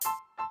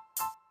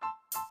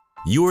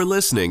You are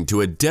listening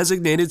to a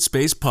Designated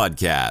Space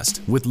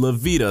podcast with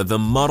Lavita the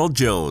Model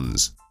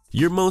Jones,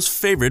 your most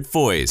favorite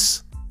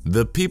voice,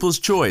 the people's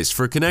choice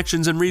for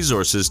connections and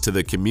resources to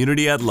the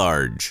community at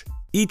large.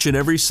 Each and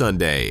every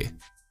Sunday,